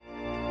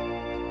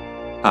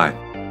Hi,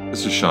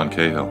 this is Sean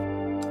Cahill,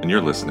 and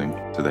you're listening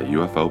to the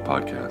UFO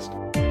Podcast.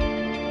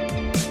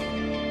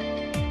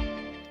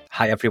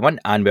 Hi everyone,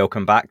 and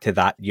welcome back to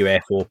That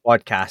UFO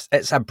Podcast.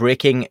 It's a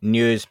breaking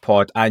news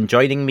pod, and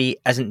joining me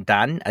isn't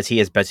Dan, as he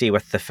is busy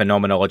with the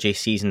Phenomenology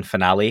season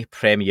finale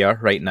premiere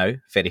right now.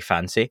 Very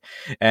fancy.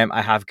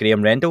 I have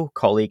Graham Rendell,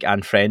 colleague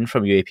and friend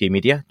from UAP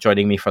Media,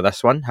 joining me for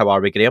this one. How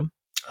are we, Graham?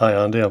 Hi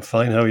Andy, I'm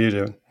fine. How are you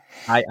doing?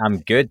 I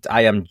am good.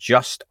 I am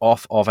just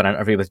off of an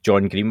interview with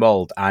John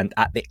Greenwald, and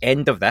at the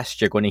end of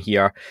this, you're going to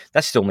hear,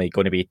 this is only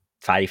going to be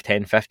 5,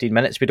 10, 15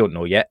 minutes. We don't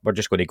know yet. We're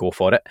just going to go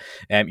for it.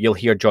 You'll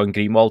hear John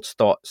Greenwald's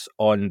thoughts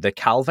on the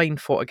Calvine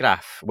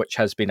photograph, which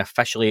has been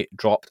officially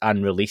dropped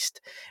and released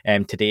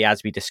today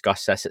as we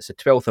discuss this. It's the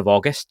 12th of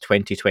August,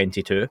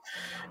 2022.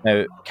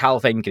 Now,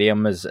 Calvine,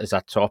 Graham, is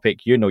a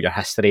topic, you know your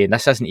history, and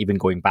this isn't even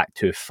going back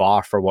too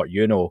far for what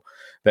you know,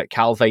 but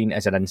Calvine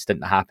is an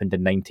incident that happened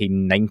in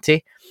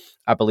 1990.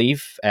 I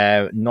believe,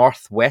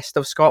 northwest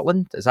of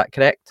Scotland. Is that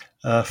correct?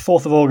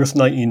 4th of August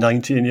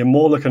 1990, and you're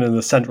more looking in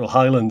the Central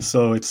Highlands,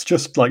 so it's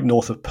just like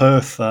north of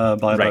Perth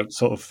by about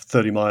sort of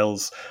 30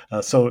 miles.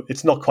 So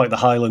it's not quite the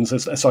Highlands.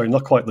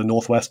 Not quite the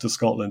northwest of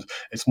Scotland.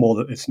 It's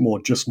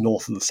more just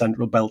north of the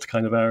Central Belt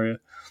kind of area.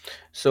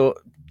 So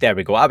there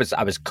we go. I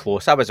was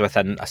close. I was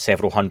within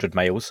several hundred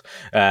miles,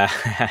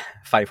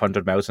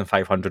 500 miles and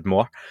 500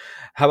 more.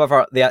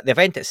 However, the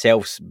event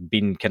itself's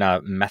been kind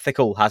of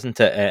mythical, hasn't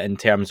it? In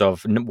terms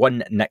of,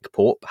 one, Nick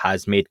Pope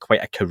has made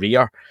quite a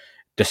career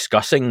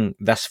discussing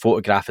this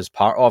photograph as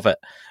part of it.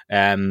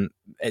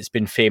 It's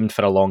been famed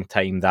for a long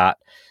time that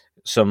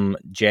some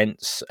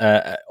gents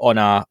on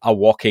a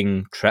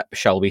walking trip,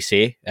 shall we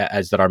say,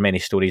 as there are many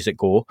stories that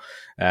go,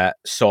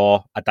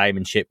 saw a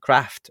diamond-shaped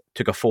craft,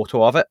 took a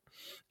photo of it.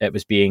 It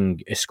was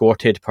being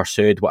escorted,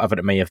 pursued, whatever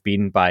it may have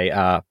been,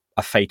 by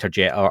a fighter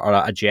jet or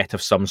a jet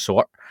of some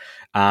sort,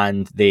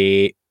 and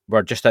they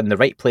were just in the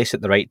right place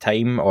at the right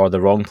time, or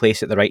the wrong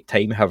place at the right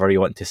time, however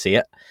you want to say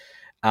it.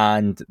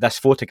 And this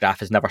photograph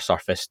has never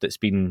surfaced. It's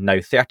been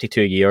now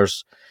 32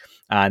 years,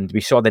 and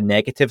we saw the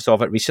negatives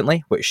of it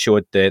recently, which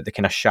showed the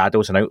kind of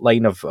shadows and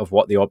outline of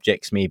what the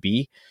objects may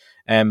be.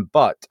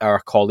 But our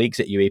colleagues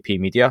at UAP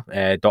Media,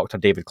 Dr.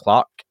 David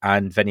Clark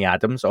and Vinnie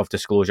Adams of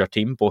Disclosure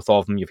Team, both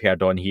of them you've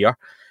heard on here,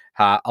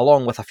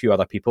 along with a few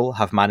other people,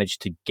 have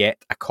managed to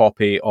get a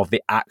copy of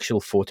the actual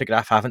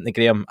photograph, haven't they,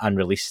 Graham, and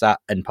release that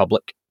in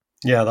public?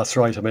 Yeah, that's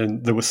right. I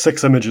mean, there were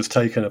 6 images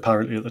taken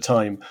apparently at the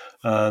time,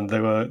 and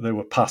they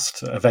were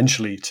passed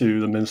eventually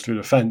to the Ministry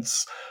of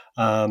Defence,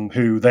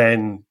 who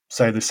then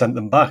say they sent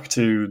them back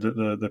to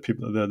the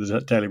people,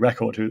 the Daily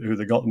Record, who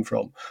they got them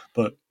from.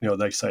 But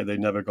they say they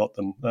never got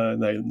them.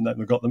 They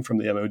never got them from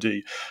the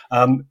MOD.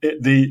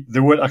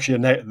 It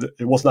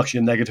wasn't actually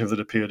a negative that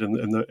appeared in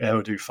the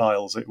MOD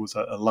files. It was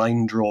a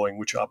line drawing,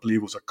 which I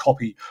believe was a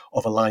copy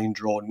of a line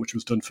drawing, which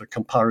was done for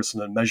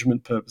comparison and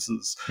measurement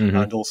purposes,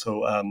 and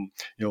also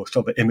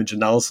sort of image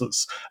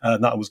analysis.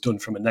 And that was done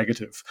from a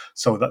negative.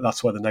 So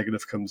that's where the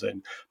negative comes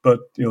in. But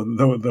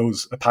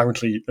those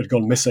apparently had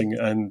gone missing,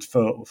 and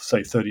for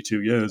say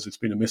 32 years, it's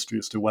been a mystery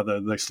as to whether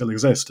they still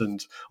exist.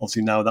 And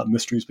obviously now that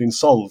mystery has been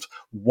solved.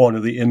 One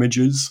of the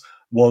images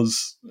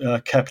was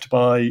kept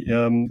by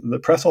the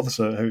press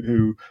officer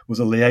who was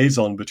a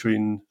liaison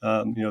between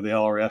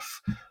the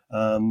RAF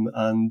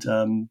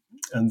and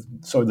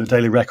so the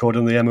Daily Record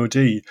and the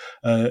MOD,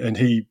 and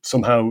he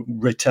somehow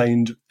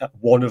retained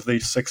one of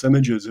these 6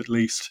 images at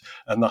least,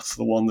 and that's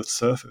the one that's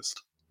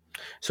surfaced.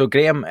 So,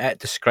 Graham,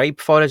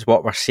 describe for us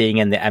what we're seeing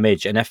in the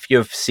image, and if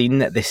you've seen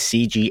the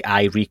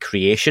CGI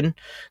recreation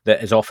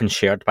that is often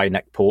shared by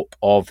Nick Pope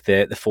of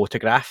the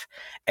photograph,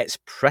 it's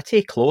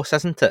pretty close,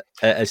 isn't it,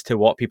 as to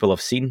what people have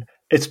seen?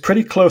 It's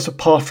pretty close,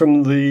 apart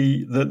from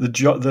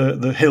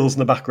the hills in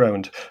the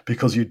background,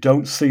 because you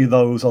don't see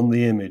those on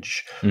the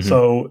image. Mm-hmm.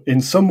 So, in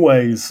some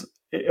ways,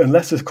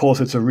 unless, of course,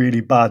 it's a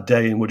really bad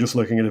day and we're just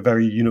looking at a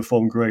very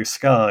uniform grey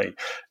sky,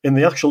 in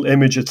the actual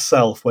image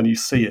itself, when you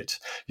see it,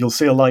 you'll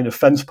see a line of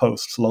fence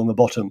posts along the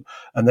bottom,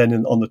 and then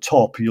on the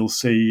top, you'll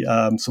see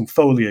some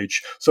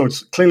foliage. So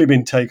it's clearly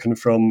been taken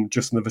from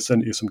just in the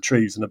vicinity of some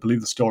trees, and I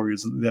believe the story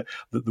is that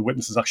the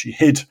witnesses actually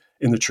hid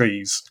in the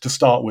trees to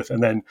start with,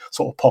 and then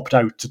sort of popped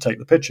out to take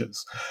the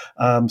pictures.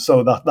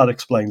 So that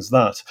explains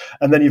that.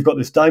 And then you've got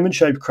this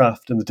diamond-shaped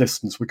craft in the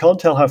distance. We can't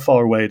tell how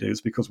far away it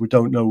is because we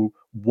don't know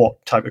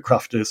what type of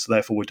craft it is, so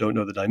therefore we don't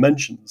know the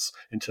dimensions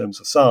in terms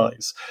of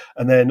size.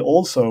 And then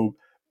also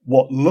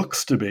what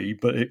looks to be,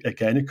 but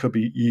it could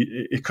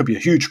be a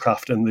huge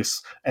craft, and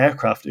this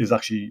aircraft is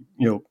actually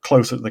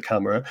closer to the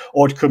camera,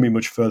 or it could be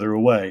much further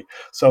away.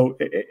 So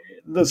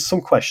there's some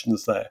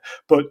questions there,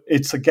 but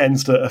it's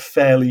against a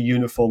fairly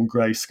uniform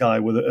grey sky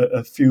with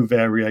a few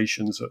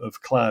variations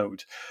of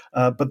cloud.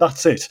 But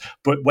that's it.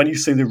 But when you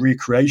see the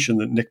recreation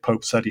that Nick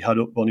Pope said he had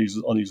up on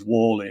his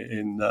wall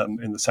in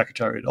the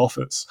Secretariat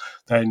office,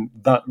 then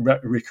that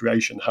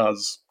recreation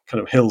has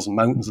kind of hills and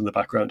mountains in the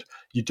background.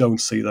 You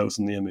don't see those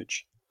in the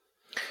image.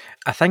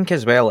 I think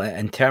as well,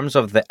 in terms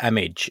of the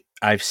image,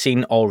 I've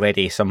seen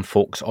already some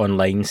folks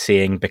online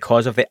saying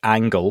because of the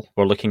angle,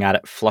 we're looking at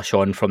it flush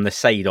on from the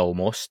side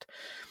almost,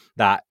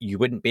 that you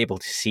wouldn't be able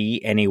to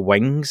see any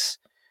wings.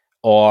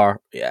 Or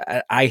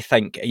I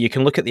think you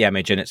can look at the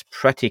image and it's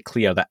pretty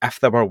clear that if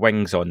there were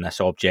wings on this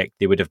object,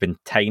 they would have been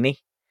tiny.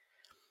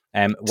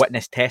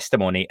 Witness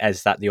testimony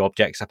is that the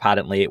object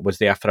apparently was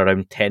there for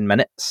around 10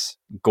 minutes,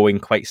 going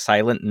quite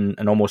silent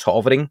and almost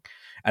hovering,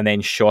 and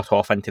then shot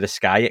off into the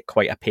sky at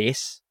quite a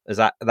pace. Is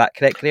that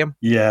correct, Graham?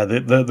 Yeah,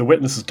 the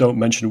witnesses don't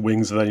mention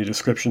wings of any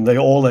description.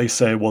 All they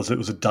say was it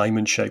was a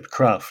diamond-shaped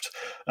craft,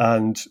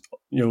 and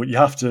we'll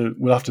have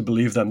to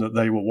believe them that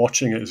they were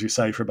watching it, as you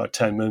say, for about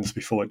 10 minutes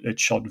before it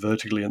shot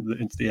vertically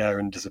into the air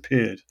and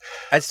disappeared.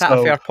 Is that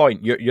a fair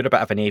point? You're a bit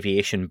of an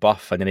aviation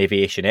buff and an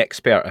aviation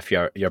expert. If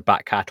your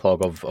back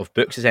catalogue of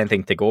books is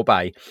anything to go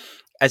by,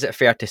 is it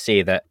fair to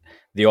say that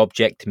the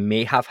object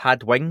may have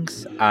had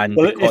wings, and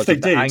because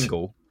of the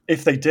angle?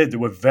 If they did, they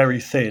were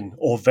very thin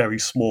or very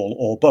small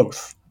or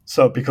both.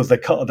 So because they're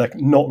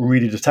not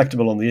really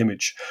detectable on the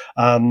image.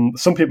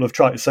 Some people have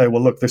tried to say,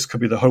 well, look, this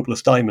could be the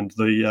Hopeless Diamond,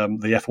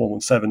 the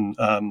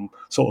F-117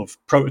 sort of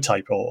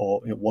prototype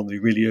or one of the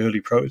really early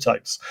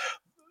prototypes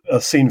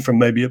seen from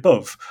maybe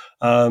above.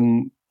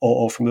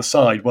 Or from the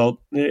side.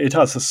 Well, it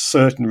has a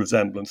certain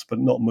resemblance, but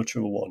not much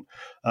of a one.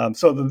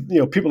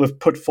 People have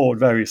put forward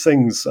various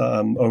things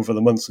over the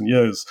months and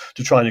years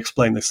to try and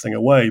explain this thing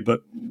away,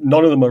 but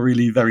none of them are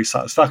really very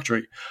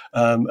satisfactory,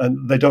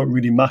 and they don't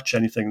really match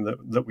anything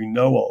that we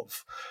know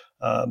of.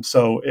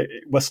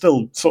 We're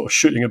still sort of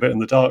shooting a bit in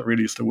the dark,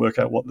 really, as to work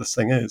out what this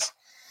thing is.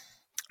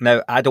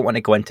 Now, I don't want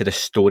to go into the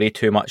story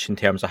too much in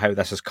terms of how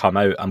this has come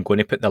out. I'm going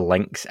to put the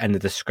links in the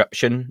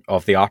description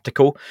of the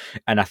article,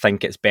 and I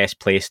think it's best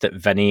placed that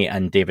Vinny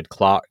and David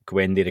Clark,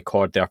 when they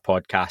record their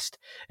podcast,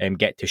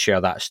 get to share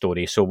that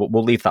story. So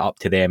we'll leave that up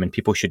to them, and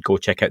people should go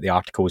check out the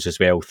articles as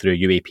well through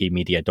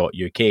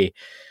uapmedia.uk.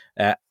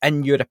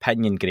 In your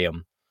opinion,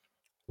 Graham,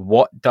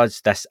 what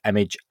does this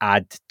image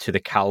add to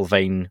the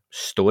Calvine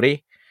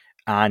story?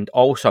 And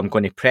also, I'm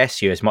going to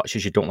press you, as much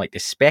as you don't like to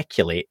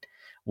speculate,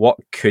 what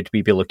could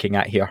we be looking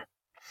at here?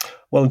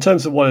 Well, in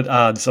terms of what it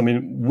adds, I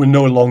mean, we're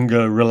no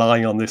longer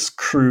relying on this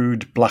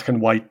crude black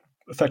and white,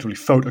 effectively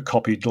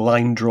photocopied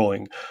line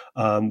drawing,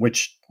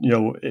 which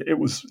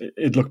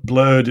it looked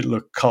blurred, it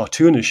looked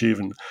cartoonish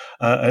even.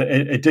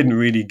 It didn't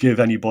really give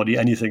anybody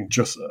anything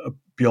just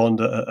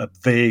beyond a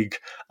vague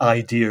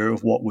idea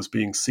of what was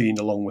being seen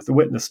along with the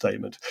witness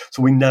statement.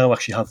 So we now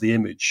actually have the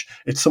image.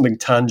 It's something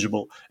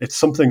tangible. It's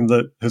something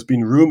that has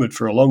been rumored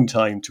for a long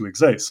time to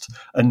exist,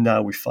 and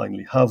now we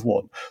finally have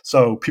one.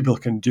 So people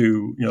can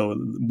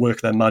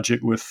work their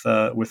magic with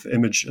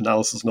image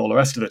analysis and all the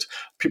rest of it.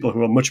 People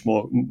who are much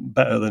more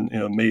better than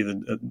me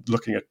than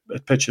looking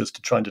at pictures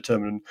to try and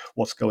determine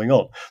what's going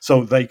on.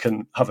 So they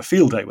can have a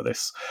field day with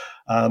this.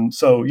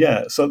 So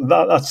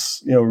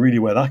that's really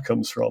where that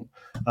comes from.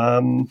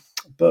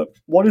 But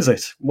what is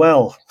it?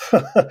 Well,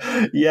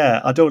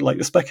 I don't like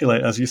to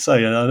speculate, as you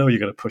say, and I know you're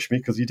going to push me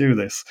because you do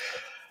this.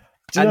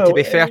 To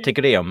be fair to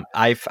Graham,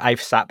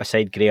 I've sat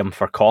beside Graham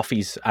for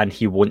coffees and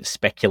he won't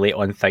speculate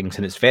on things,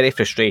 and it's very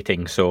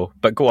frustrating. So,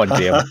 but go on,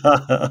 Graham.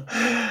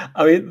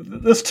 I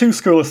mean, there's two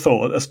schools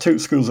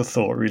of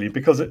thought, really,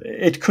 because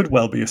it could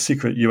well be a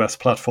secret US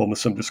platform of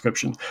some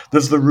description.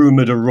 There's the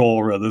rumored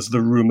Aurora, there's the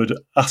rumored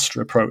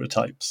Astra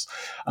prototypes,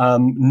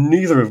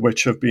 neither of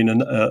which have been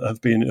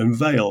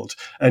unveiled,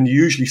 and you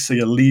usually see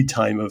a lead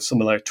time of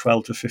something like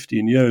 12 to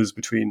 15 years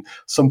between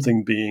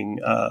something being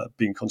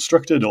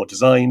constructed or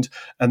designed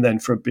and then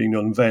for being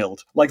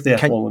unveiled, like the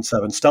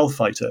F-117 stealth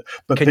fighter.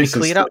 But this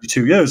is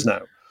 32 years now.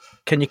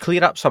 Can you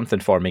clear up something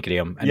for me,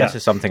 Graham? And this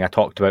is something I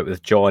talked about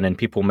with John, and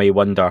people may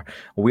wonder,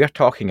 we're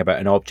talking about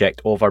an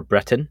object over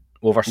Britain,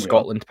 over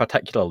Scotland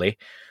particularly.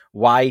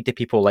 Why do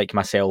people like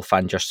myself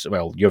and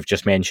you've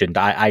just mentioned,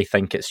 I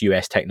think it's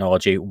US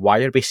technology.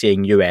 Why are we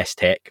saying US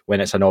tech when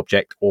it's an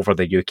object over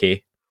the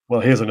UK? Well,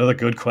 here's another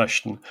good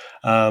question.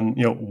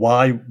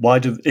 Why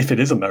did, if it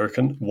is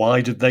American,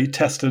 why did they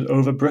test it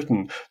over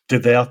Britain?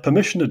 Did they have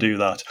permission to do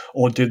that,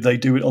 or did they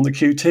do it on the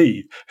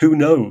QT? Who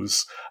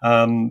knows?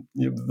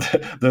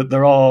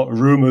 There are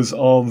rumors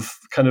of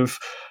kind of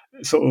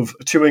sort of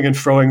toing and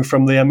froing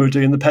from the MOD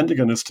and the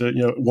Pentagon as to,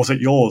 was it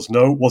yours?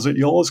 No, was it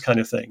yours? Kind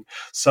of thing.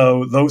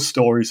 So those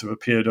stories have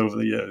appeared over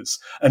the years,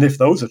 and if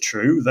those are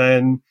true,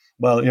 then.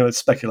 Well, it's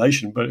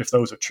speculation, but if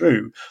those are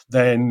true,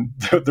 then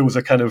there was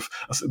a kind of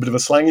a bit of a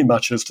slanging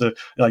match as to,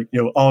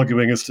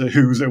 arguing as to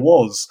whose it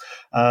was,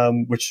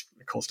 which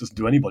of course doesn't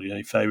do anybody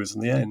any favors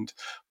in the end.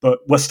 But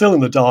we're still in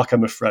the dark,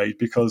 I'm afraid,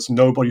 because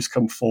nobody's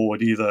come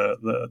forward, either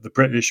the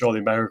British or the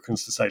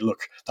Americans, to say,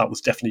 look, that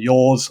was definitely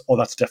yours or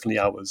that's definitely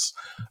ours.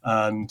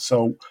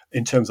 So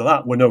in terms of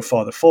that, we're no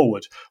farther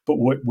forward. But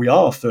we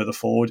are further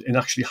forward in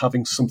actually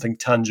having something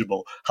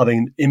tangible, having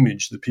an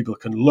image that people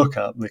can look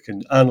at, they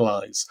can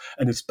analyze,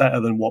 and it's better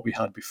than what we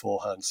had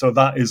beforehand. So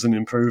that is an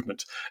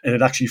improvement. And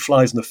it actually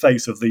flies in the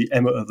face of the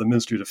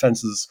Ministry of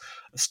Defence's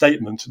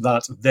statement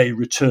that they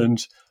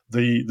returned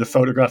the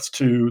photographs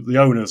to the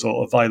owners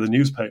or via the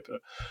newspaper.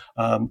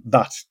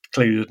 That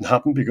clearly didn't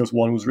happen because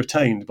one was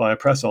retained by a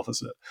press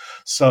officer.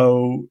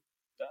 So,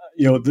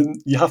 then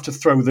you have to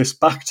throw this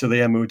back to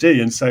the MOD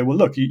and say, well,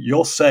 look,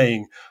 you're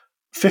saying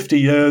 50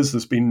 years,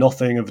 there's been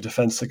nothing of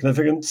defense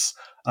significance.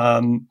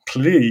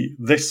 Clearly,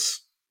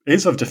 this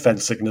is of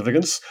defense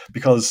significance,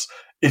 because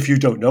if you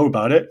don't know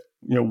about it,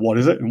 what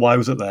is it and why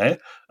was it there?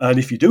 And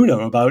if you do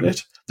know about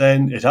it,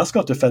 then it has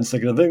got defense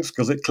significance,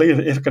 because it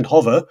clearly, if it can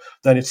hover,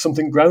 then it's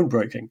something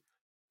groundbreaking.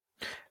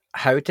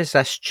 How does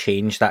this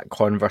change that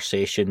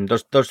conversation?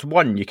 There's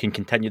one, you can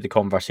continue the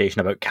conversation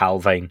about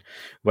Calvine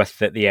with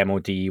the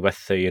MOD,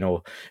 with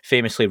the,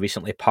 famously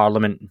recently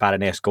Parliament,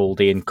 Baroness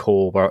Goldie and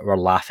co were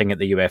laughing at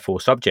the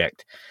UFO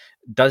subject.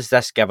 Does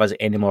this give us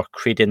any more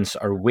credence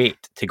or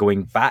weight to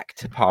going back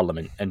to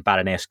Parliament and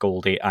Baroness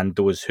Goldie and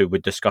those who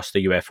would discuss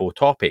the UFO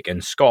topic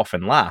and scoff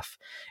and laugh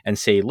and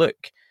say,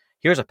 look,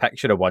 here's a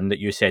picture of one that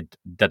you said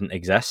didn't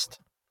exist,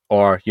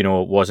 or,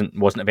 wasn't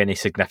of any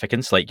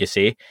significance, like you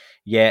say,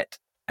 yet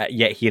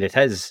here it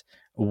is.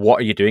 What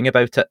are you doing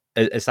about it?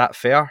 Is that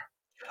fair?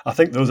 I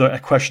think those are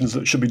questions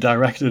that should be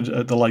directed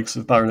at the likes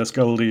of Baroness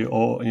Goldie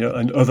or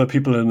and other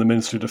people in the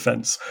Ministry of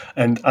Defence,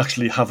 and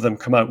actually have them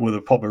come out with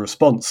a proper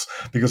response.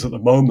 Because at the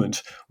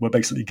moment, we're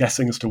basically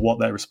guessing as to what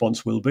their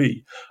response will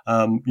be.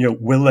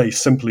 Will they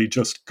simply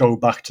just go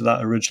back to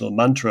that original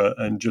mantra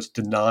and just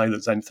deny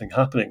there's anything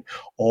happening,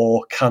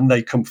 or can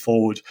they come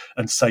forward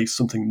and say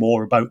something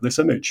more about this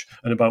image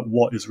and about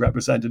what is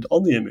represented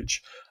on the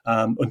image?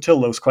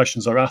 Until those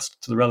questions are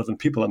asked to the relevant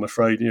people, I'm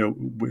afraid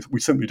we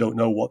simply don't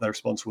know what their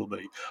response will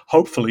be.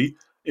 Hopefully,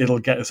 it'll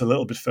get us a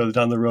little bit further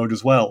down the road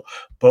as well.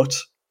 But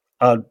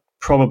I'd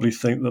probably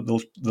think that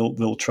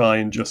they'll try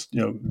and just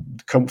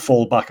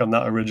fall back on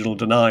that original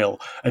denial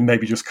and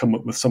maybe just come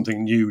up with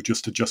something new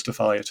just to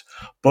justify it.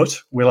 But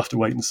we'll have to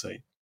wait and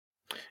see.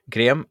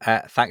 Graham,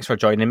 thanks for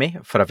joining me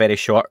for a very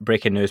short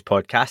breaking news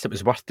podcast. It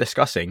was worth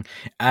discussing,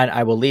 and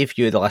I will leave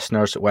you, the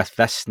listeners, with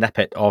this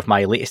snippet of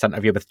my latest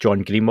interview with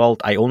John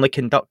Greenwald. I only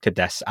conducted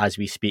this as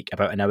we speak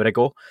about an hour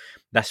ago.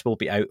 This will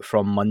be out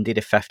from Monday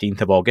the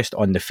 15th of August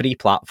on the free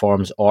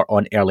platforms or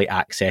on early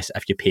access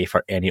if you pay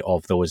for any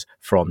of those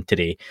from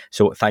today.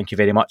 So thank you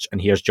very much,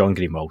 and here's John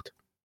Greenwald.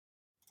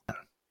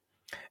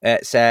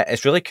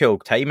 It's really cool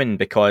timing,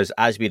 because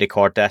as we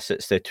record this,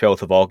 it's the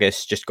 12th of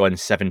August, just gone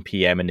 7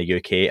 p.m. in the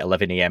UK,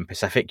 11 a.m.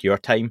 Pacific, your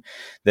time.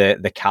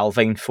 The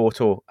Calvine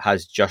photo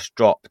has just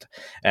dropped.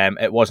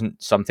 It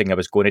wasn't something I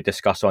was going to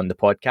discuss on the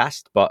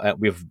podcast, but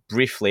we've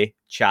briefly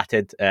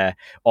chatted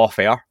off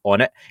air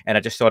on it, and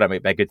I just thought it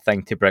might be a good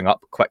thing to bring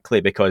up quickly,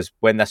 because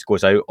when this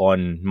goes out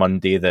on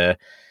Monday the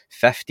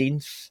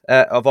 15th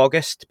of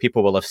August,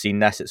 people will have seen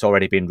this. It's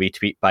already been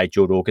retweeted by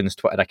Joe Rogan's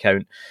Twitter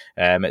account.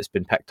 It's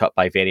been picked up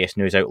by various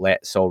news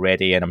outlets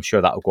already, and I'm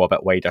sure that'll go a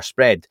bit wider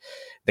spread.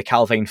 The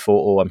Calvine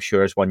photo, I'm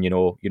sure, is one you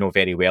know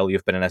very well.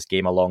 You've been in this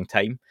game a long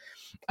time.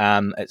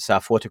 It's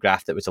a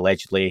photograph that was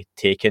allegedly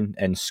taken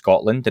in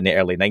Scotland in the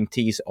early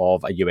 90s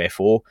of a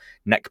UFO.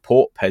 Nick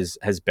Pope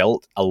has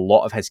built a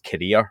lot of his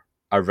career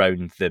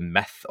around the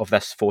myth of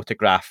this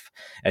photograph,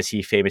 as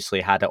he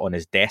famously had it on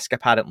his desk,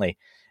 apparently.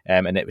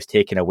 And it was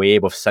taken away.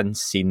 We've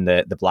since seen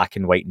the black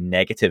and white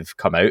negative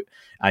come out.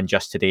 And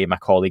just today, my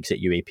colleagues at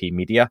UAP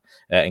Media,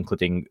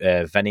 including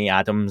Vinnie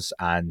Adams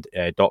and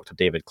Dr.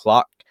 David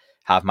Clark,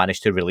 have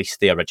managed to release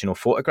the original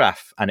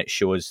photograph. And it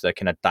shows the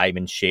kind of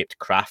diamond-shaped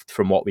craft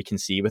from what we can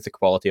see with the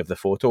quality of the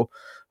photo,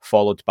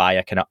 followed by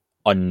a kind of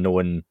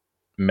unknown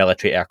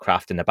military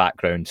aircraft in the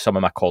background. Some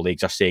of my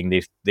colleagues are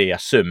saying they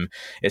assume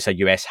it's a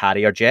US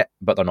Harrier jet,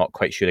 but they're not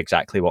quite sure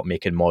exactly what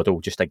make and model,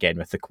 just again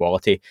with the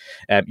quality.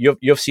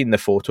 You've seen the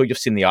photo, you've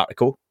seen the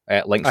article,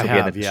 links will be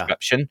in the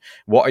description. Yeah.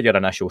 What are your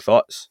initial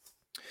thoughts?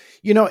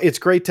 It's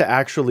great to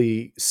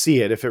actually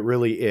see it if it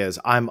really is.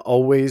 I'm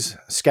always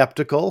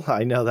skeptical.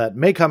 I know that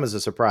may come as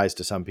a surprise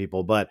to some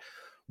people, but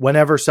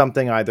whenever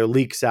something either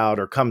leaks out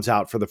or comes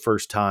out for the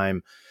first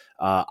time,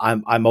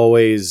 I'm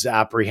always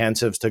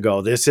apprehensive to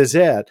go, this is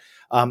it.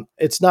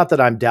 It's not that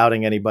I'm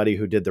doubting anybody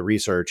who did the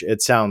research.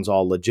 It sounds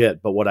all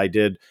legit, but what I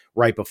did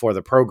right before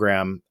the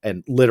program,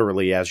 and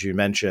literally, as you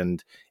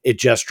mentioned, it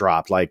just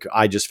dropped. Like,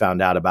 I just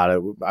found out about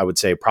it, I would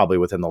say probably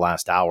within the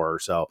last hour or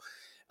so,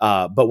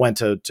 but went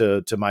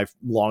to my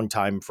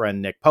longtime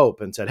friend, Nick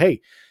Pope, and said, hey,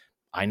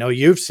 I know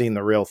you've seen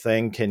the real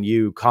thing. Can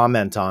you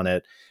comment on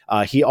it?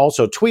 He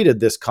also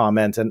tweeted this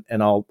comment, and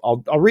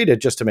I'll read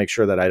it just to make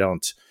sure that I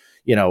don't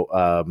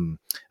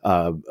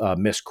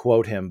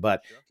misquote him,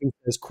 but he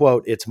says,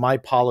 quote, "It's my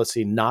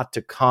policy not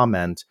to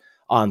comment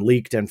on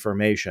leaked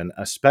information,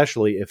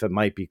 especially if it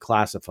might be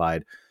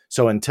classified.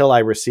 So until I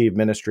receive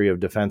Ministry of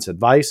Defense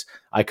advice,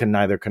 I can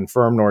neither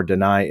confirm nor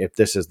deny if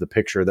this is the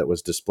picture that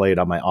was displayed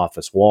on my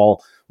office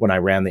wall when I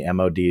ran the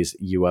MOD's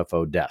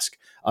UFO desk,"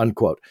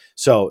 unquote.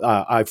 So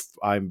I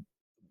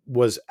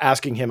was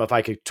asking him if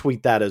I could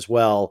tweet that as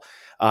well.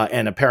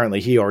 And apparently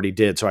he already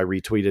did. So I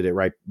retweeted it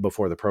right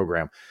before the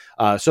program.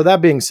 So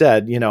that being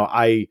said,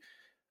 I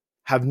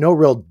have no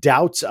real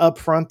doubts up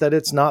front that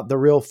it's not the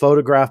real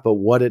photograph, but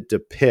what it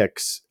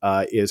depicts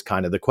is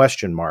kind of the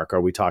question mark.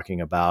 Are we talking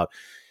about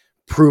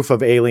proof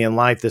of alien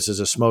life? This is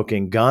a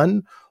smoking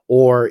gun,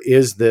 or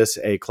is this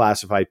a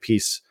classified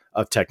piece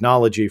of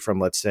technology from,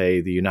 let's say,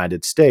 the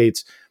United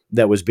States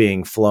that was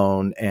being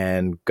flown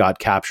and got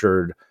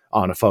captured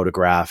on a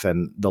photograph,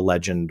 and the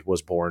legend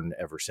was born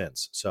ever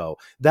since. So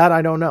that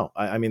I don't know.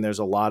 I mean, there's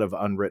a lot of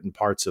unwritten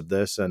parts of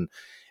this, and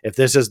if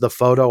this is the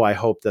photo, I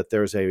hope that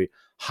there's a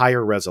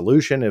higher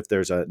resolution. If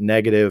there's a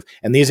negative,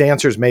 and these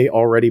answers may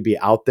already be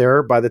out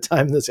there by the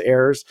time this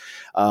airs,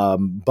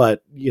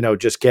 but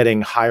just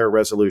getting higher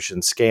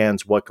resolution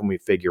scans, what can we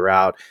figure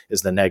out?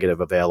 Is the negative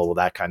available?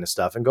 That kind of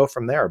stuff, and go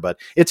from there. But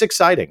it's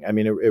exciting. I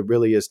mean, it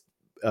really is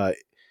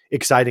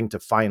exciting to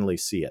finally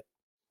see it.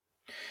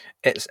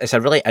 It's a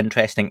really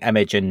interesting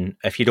image, and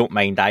if you don't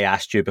mind, I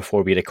asked you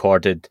before we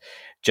recorded,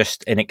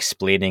 just in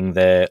explaining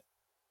the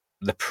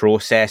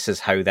process is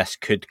how this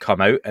could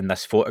come out in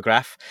this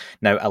photograph.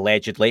 Now,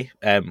 allegedly,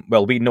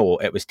 we know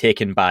it was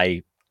taken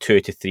by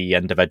 2 to 3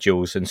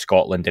 individuals in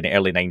Scotland in the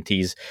early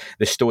 90s.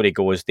 The story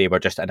goes they were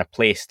just in a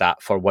place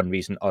that, for one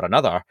reason or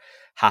another,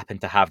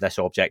 happened to have this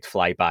object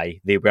fly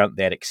by. They weren't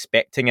there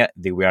expecting it.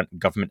 They weren't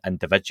government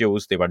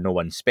individuals. They were no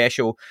one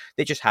special.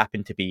 They just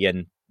happened to be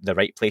in the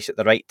right place at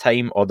the right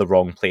time, or the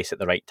wrong place at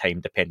the right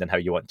time, depending how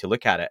you want to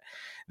look at it.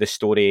 The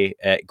story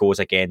goes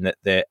again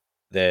that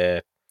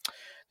the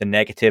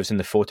negatives in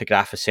the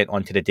photograph is sent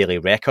on to the Daily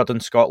Record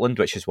in Scotland,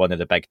 which is one of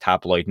the big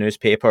tabloid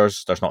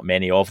newspapers. There's not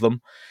many of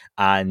them.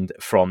 And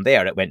from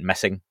there, it went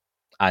missing.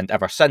 And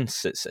ever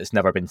since, it's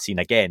never been seen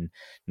again.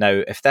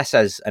 Now, if this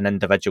is an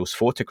individual's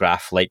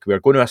photograph, like we're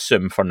going to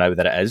assume for now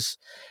that it is,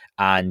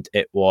 and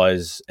it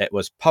was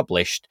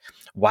published,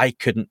 why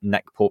couldn't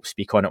Nick Pope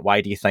speak on it?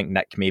 Why do you think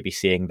Nick may be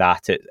saying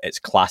that it's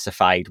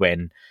classified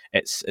when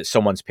it's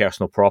someone's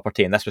personal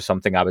property? And this was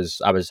something I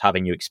was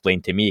having you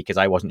explain to me, because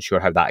I wasn't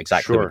sure how that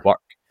exactly would work.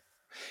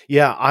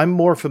 Yeah, I'm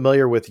more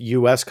familiar with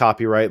U.S.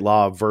 copyright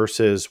law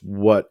versus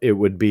what it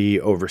would be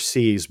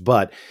overseas.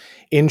 But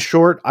in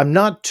short, I'm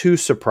not too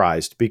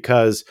surprised,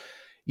 because,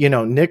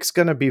 Nick's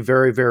going to be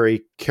very,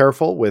 very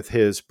careful with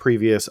his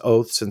previous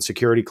oaths and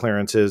security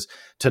clearances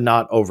to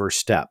not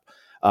overstep.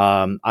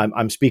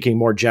 I'm speaking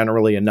more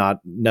generally and not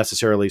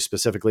necessarily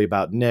specifically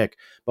about Nick,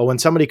 but when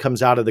somebody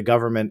comes out of the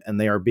government and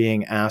they are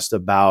being asked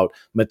about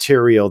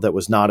material that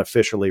was not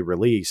officially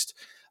released,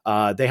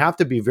 they have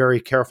to be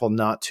very careful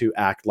not to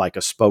act like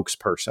a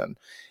spokesperson.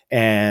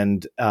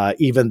 And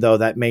even though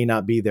that may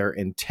not be their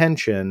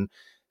intention,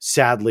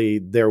 sadly,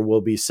 there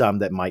will be some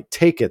that might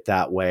take it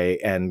that way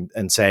and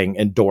saying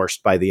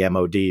endorsed by the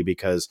MOD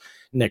because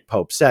Nick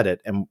Pope said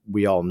it. And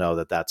we all know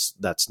that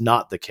that's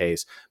not the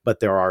case. But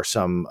there are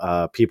some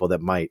people that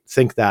might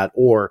think that,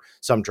 or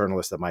some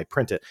journalists that might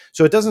print it.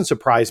 So it doesn't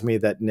surprise me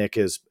that Nick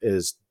is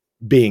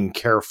being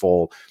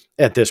careful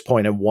at this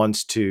point and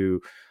wants to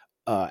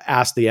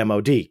ask the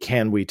MOD,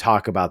 can we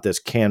talk about this?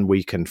 Can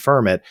we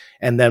confirm it?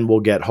 And then we'll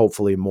get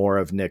hopefully more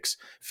of Nick's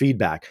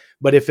feedback.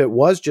 But if it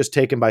was just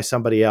taken by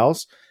somebody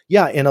else,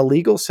 yeah, in a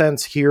legal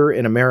sense here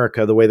in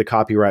America, the way the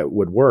copyright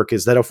would work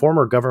is that a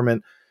former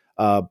government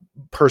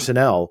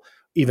personnel,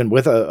 even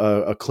with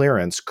a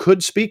clearance,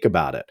 could speak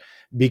about it,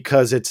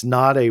 because it's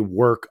not a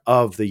work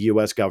of the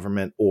U.S.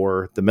 government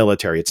or the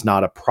military. It's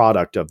not a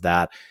product of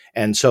that.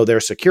 And so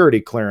their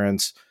security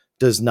clearance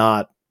does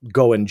not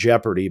go in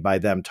jeopardy by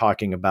them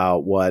talking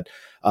about what,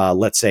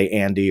 let's say,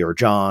 Andy or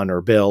John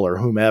or Bill or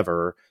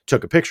whomever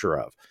took a picture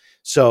of.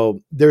 So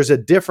there's a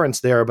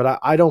difference there, but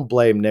I don't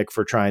blame Nick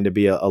for trying to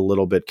be a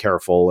little bit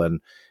careful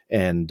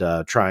and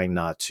trying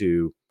not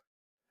to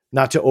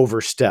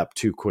overstep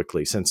too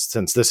quickly, since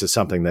this is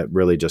something that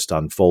really just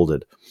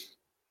unfolded.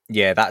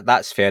 Yeah,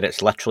 that's fair.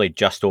 It's literally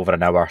just over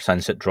an hour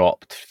since it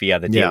dropped via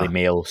the Daily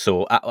Mail.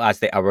 So as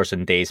the hours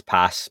and days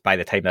pass, by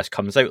the time this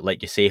comes out,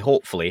 like you say,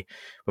 hopefully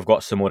we've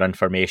got some more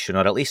information,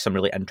 or at least some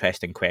really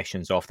interesting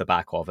questions off the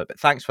back of it. But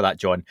thanks for that,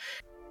 John.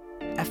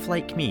 If,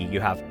 like me, you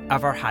have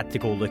ever had to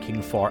go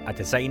looking for a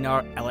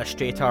designer,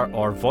 illustrator,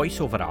 or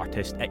voiceover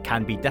artist, it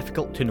can be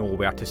difficult to know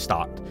where to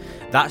start.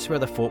 That's where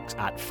the folks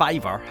at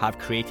Fiverr have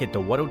created the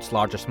world's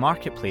largest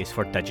marketplace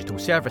for digital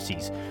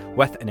services,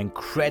 with an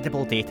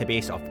incredible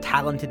database of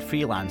talented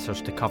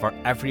freelancers to cover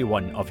every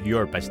one of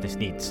your business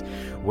needs.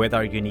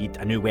 Whether you need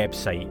a new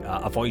website,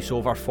 a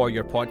voiceover for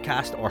your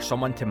podcast, or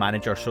someone to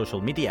manage your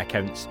social media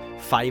accounts,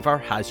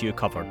 Fiverr has you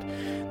covered.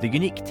 The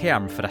unique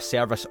term for a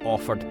service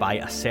offered by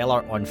a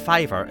seller on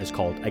Fiverr is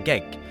called a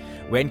gig.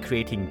 When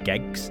creating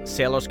gigs,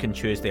 sellers can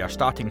choose their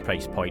starting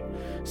price point.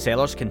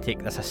 Sellers can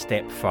take this a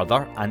step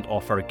further and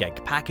offer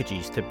gig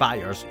packages to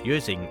buyers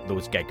using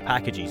those gig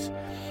packages.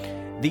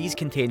 These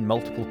contain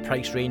multiple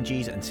price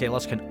ranges, and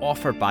sellers can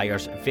offer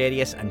buyers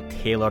various and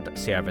tailored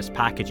service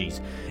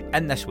packages.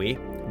 In this way,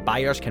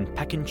 buyers can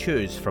pick and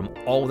choose from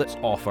all that's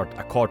offered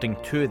according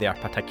to their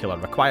particular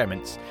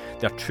requirements.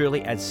 There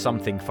truly is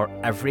something for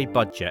every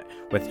budget,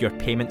 with your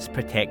payments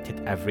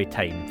protected every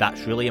time.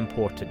 That's really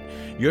important.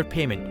 Your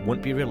payment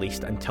won't be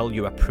released until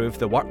you approve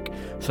the work,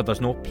 so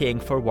there's no paying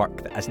for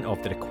work that isn't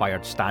of the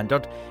required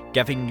standard,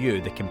 giving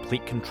you the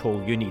complete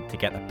control you need to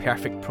get the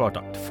perfect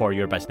product for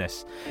your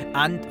business.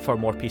 And for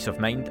more peace of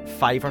mind,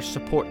 Fiverr's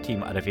support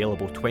team are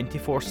available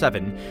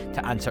 24/7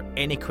 to answer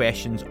any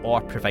questions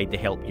or provide the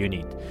help you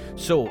need.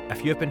 So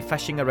if you've been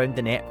fishing around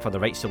the net for the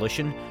right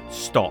solution,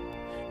 stop.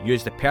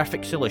 use the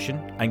perfect solution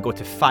and go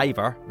to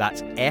Fiverr,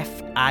 that's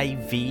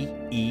Fiverr,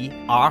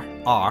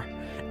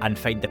 and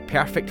find the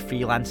perfect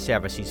freelance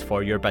services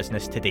for your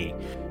business today.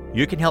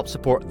 You can help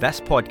support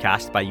this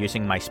podcast by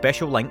using my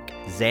special link,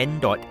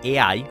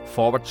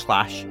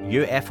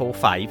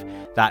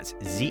 zen.ai/UFO5, that's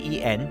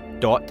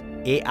zen.ai/UFO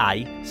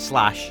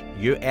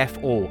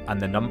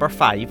and the number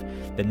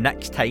 5, the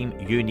next time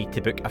you need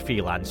to book a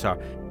freelancer.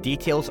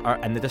 Details are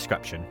in the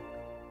description.